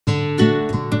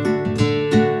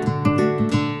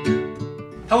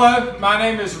Hello, my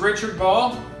name is Richard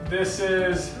Ball. This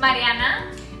is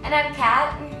Mariana. And I'm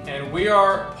Kat. And we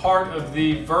are part of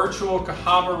the virtual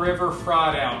Cahaba River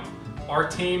Fry Down. Our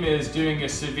team is doing a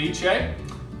ceviche,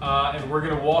 and we're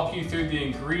going to walk you through the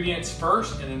ingredients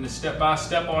first and then the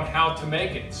step-by-step on how to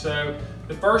make it. So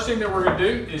the first thing that we're going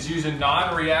to do is use a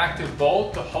non-reactive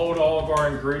bowl to hold all of our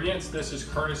ingredients. This is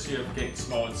courtesy of Gates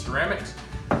Small Ceramics.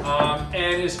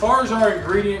 And as far as our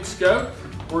ingredients go,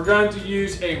 we're going to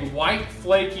use a white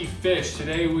flaky fish.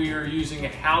 Today we are using a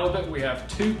halibut. We have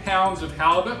 2 pounds of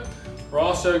halibut. We're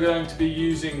also going to be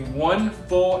using 1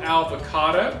 full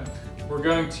avocado. We're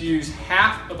going to use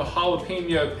half of a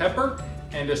jalapeno pepper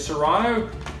and a serrano.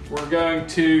 We're going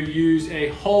to use a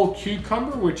whole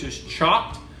cucumber, which is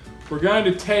chopped. We're going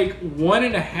to take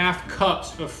 1.5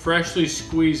 cups of freshly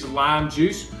squeezed lime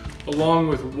juice, along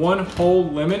with 1 whole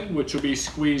lemon, which will be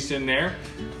squeezed in there.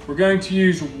 We're going to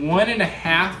use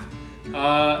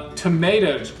 1.5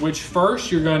 tomatoes, which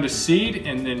first you're going to seed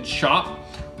and then chop.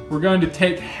 We're going to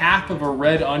take half of a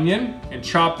red onion and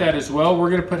chop that as well. We're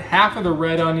going to put half of the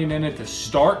red onion in at the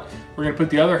start. We're going to put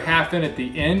the other half in at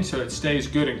the end so it stays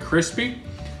good and crispy.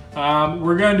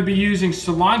 We're going to be using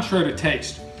cilantro to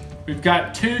taste. We've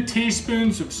got 2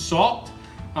 teaspoons of salt.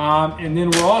 And then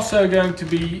we're also going to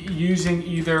be using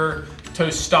either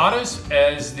tostadas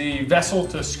as the vessel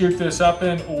to scoop this up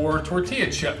in, or tortilla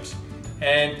chips.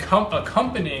 And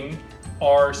accompanying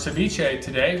our ceviche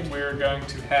today, we're going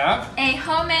to have a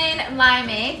homemade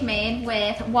limeade made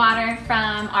with water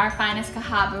from our finest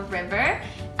Cahaba River.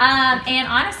 And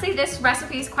honestly, this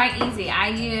recipe is quite easy. I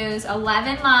use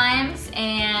 11 limes,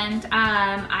 and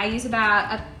I use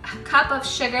about a cup of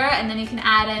sugar, and then you can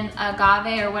add in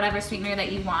agave or whatever sweetener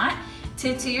that you want to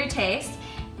your taste,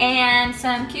 and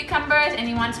some cucumbers, and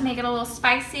you want to make it a little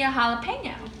spicy, a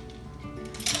jalapeno.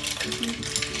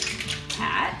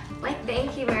 Kat? Why,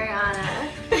 thank you, Mariana.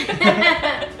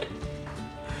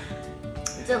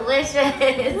 Delicious.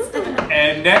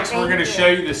 And next we're going to show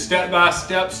you the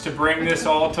step-by-steps to bring this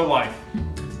all to life.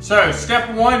 So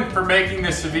step 1 for making the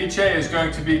ceviche is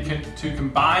going to be to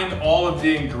combine all of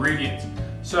the ingredients.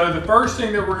 So the first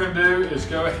thing that we're going to do is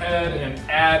go ahead and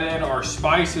add in our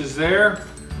spices there.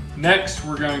 Next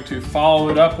we're going to follow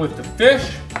it up with the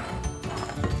fish,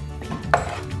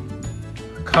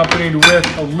 accompanied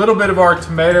with a little bit of our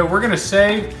tomato. We're going to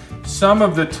save some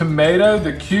of the tomato,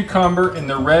 the cucumber, and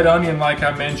the red onion, like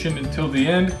I mentioned, until the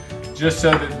end, just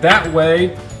so that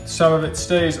way some of it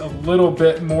stays a little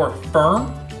bit more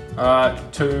firm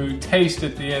to taste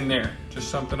at the end there. Just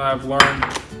something I've learned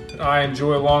that I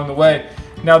enjoy along the way.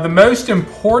 Now, the most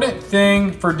important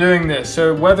thing for doing this,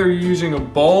 so whether you're using a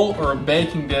bowl or a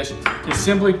baking dish, is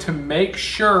simply to make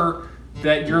sure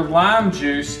that your lime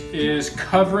juice is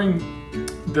covering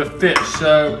the fish.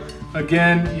 So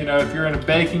again, you know, if you're in a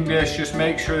baking dish, just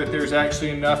make sure that there's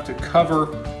actually enough to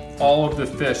cover all of the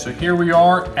fish. So here we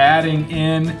are adding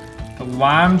in the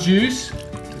lime juice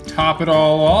to top it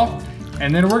all off.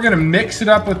 And then we're gonna mix it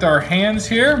up with our hands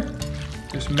here.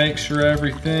 Just make sure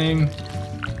everything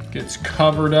gets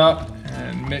covered up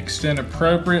and mixed in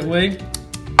appropriately.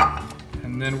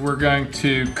 And then we're going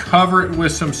to cover it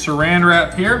with some saran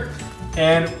wrap here.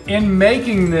 And in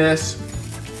making this,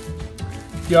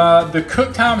 the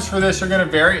cook times for this are going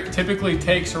to vary. It typically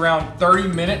takes around 30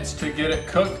 minutes to get it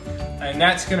cooked, and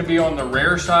that's going to be on the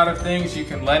rare side of things. You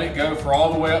can let it go for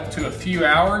all the way up to a few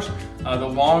hours. The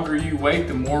longer you wait,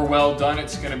 the more well done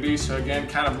it's going to be. So again,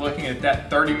 kind of looking at that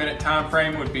 30-minute time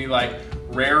frame would be like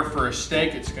rare for a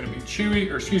steak. It's going to be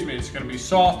chewy, or excuse me, it's going to be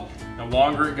soft. The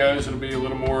longer it goes, it'll be a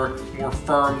little more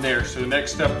firm there. So the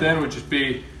next step then would just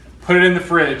be put it in the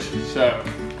fridge. So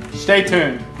stay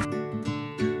tuned.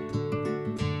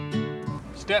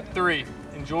 Step 3,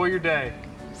 enjoy your day.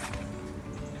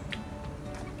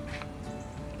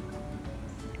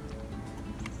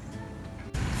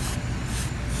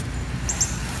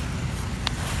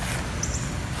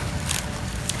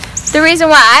 The reason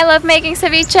why I love making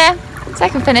ceviche is I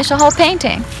can finish a whole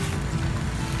painting.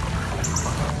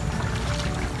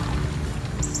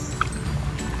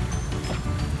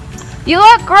 You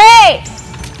look great!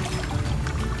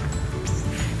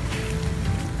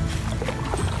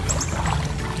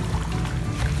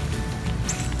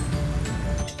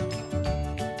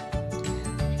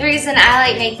 The reason I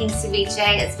like making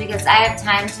ceviche is because I have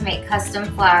time to make custom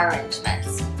flower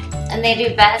arrangements, and they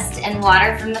do best in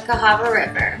water from the Cahaba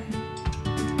River.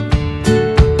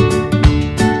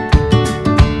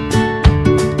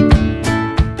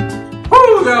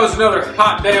 Woo, that was another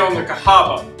hot day on the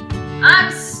Cahaba.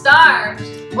 I'm starved.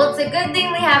 Well, it's a good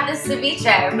thing we have this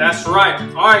ceviche. That's right.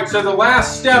 All right, so the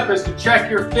last step is to check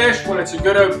your fish when it's a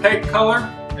good opaque color.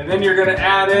 And then you're gonna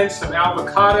add in some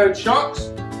avocado chunks,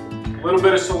 a little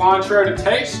bit of cilantro to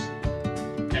taste,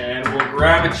 and we'll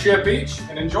grab a chip each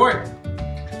and enjoy it.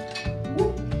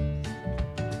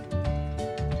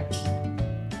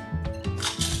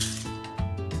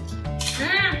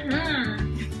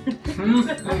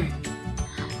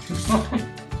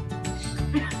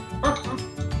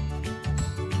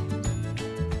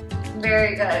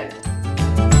 Very good.